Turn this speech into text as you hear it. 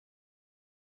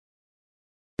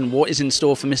And what is in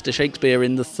store for Mr. Shakespeare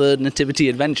in the third Nativity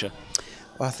adventure?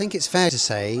 Well, I think it's fair to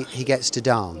say he gets to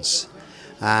dance.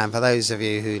 For those of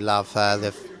you who love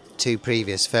the two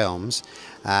previous films,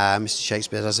 Mr.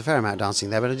 Shakespeare does a fair amount of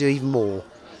dancing there, but I do even more,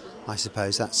 I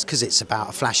suppose. That's because it's about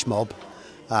a flash mob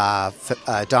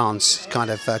dance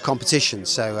kind of competition,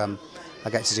 so I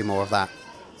get to do more of that.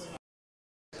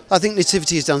 I think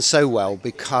Nativity has done so well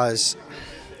because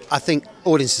I think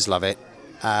audiences love it,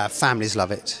 families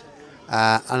love it,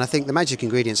 and I think the magic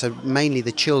ingredients are mainly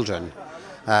the children,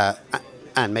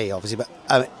 and me obviously,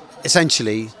 but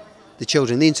essentially the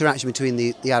children, the interaction between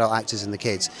the adult actors and the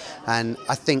kids. And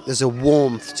I think there's a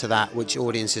warmth to that which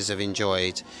audiences have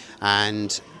enjoyed,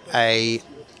 and a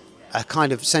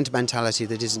kind of sentimentality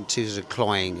that isn't too sort of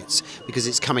cloying. It's because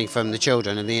it's coming from the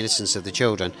children and the innocence of the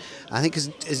children. I think as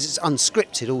it's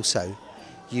unscripted also,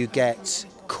 you get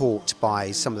caught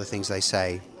by some of the things they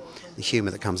say, the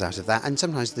humour that comes out of that, and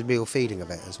sometimes the real feeling of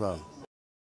it as well.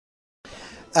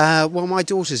 Well, my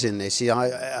daughter's in this.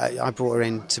 I brought her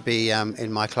in to be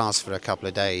in my class for a couple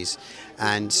of days,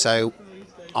 and so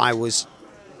I was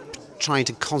trying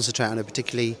to concentrate on a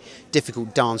particularly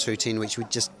difficult dance routine which we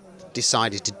just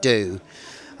decided to do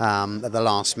at the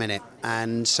last minute.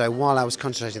 And so while I was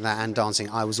concentrating on that and dancing,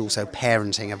 I was also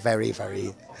parenting a very,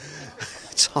 very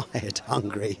tired,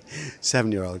 hungry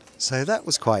 7-year-old. So that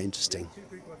was quite interesting.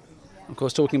 Of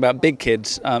course, talking about big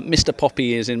kids, Mr.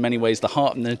 Poppy is in many ways the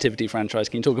heart of the Nativity franchise.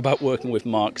 Can you talk about working with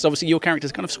Mark? Because obviously your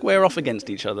characters kind of square off against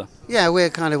each other. Yeah, we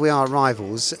are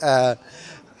rivals.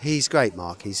 He's great,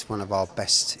 Mark. He's one of our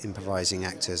best improvising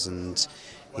actors, and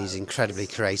he's incredibly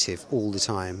creative all the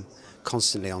time,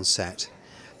 constantly on set.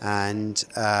 And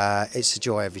it's a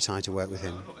joy every time to work with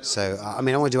him. So, I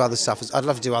mean, I want to do other stuff. I'd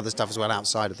love to do other stuff as well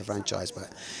outside of the franchise,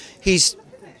 but he is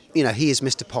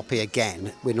Mr. Poppy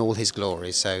again in all his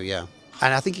glory. So, yeah.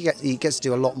 And I think he gets to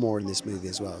do a lot more in this movie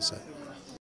as well. So. Is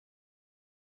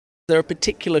there a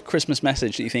particular Christmas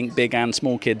message that you think big and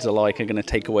small kids alike are going to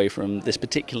take away from this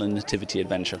particular Nativity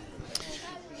adventure?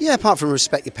 Yeah, apart from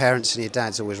respect your parents and your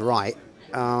dad's always right,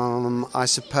 I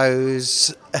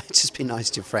suppose just be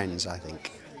nice to your friends, I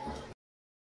think.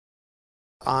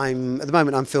 At the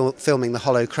moment I'm filming The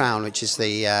Hollow Crown, which is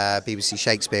the BBC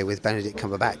Shakespeare with Benedict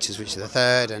Cumberbatch as Richard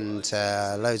III, and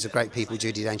loads of great people,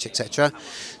 Judi Dench, etc.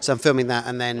 So I'm filming that,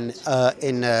 and then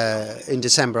in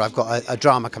December I've got a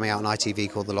drama coming out on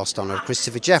ITV called The Lost Honour of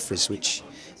Christopher Jeffries, which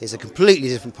is a completely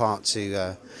different part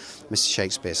to Mr.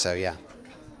 Shakespeare, so yeah.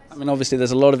 I mean, obviously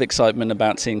there's a lot of excitement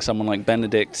about seeing someone like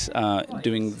Benedict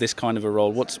doing this kind of a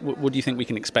role. What do you think we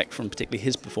can expect from particularly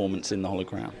his performance in The Hollow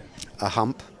Crown? A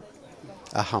hump.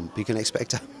 You can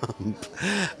expect a hump.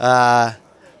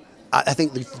 I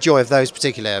think the joy of those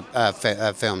particular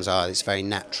films are it's very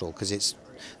natural because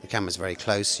the camera's very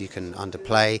close, you can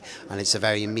underplay, and it's a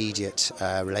very immediate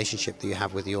relationship that you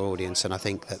have with your audience, and I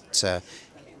think that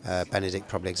Benedict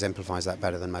probably exemplifies that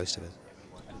better than most of us.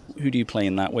 Who do you play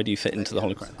in that? Where do you fit into the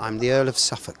Hollow Crown? I'm the Earl of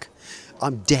Suffolk.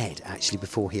 I'm dead, actually,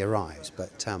 before he arrives,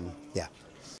 but yeah.